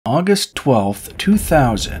August 12,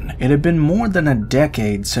 2000. It had been more than a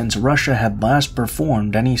decade since Russia had last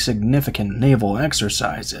performed any significant naval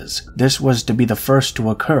exercises. This was to be the first to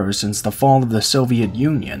occur since the fall of the Soviet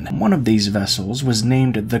Union. One of these vessels was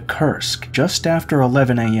named the Kursk. Just after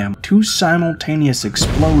 11 a.m., two simultaneous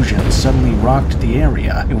explosions suddenly rocked the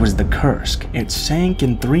area. It was the Kursk. It sank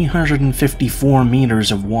in 354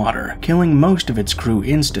 meters of water, killing most of its crew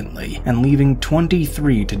instantly, and leaving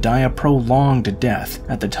 23 to die a prolonged death.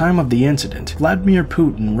 At the time of the incident, Vladimir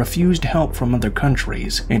Putin refused help from other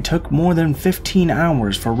countries. It took more than 15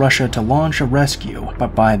 hours for Russia to launch a rescue,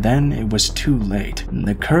 but by then it was too late.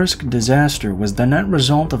 The Kursk disaster was the net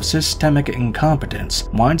result of systemic incompetence,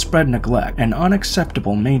 widespread neglect, and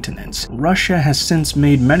unacceptable maintenance. Russia has since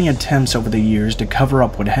made many attempts over the years to cover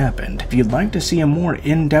up what happened. If you'd like to see a more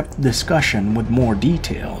in-depth discussion with more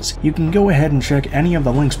details, you can go ahead and check any of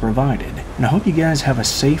the links provided, and I hope you guys have a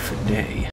safe day.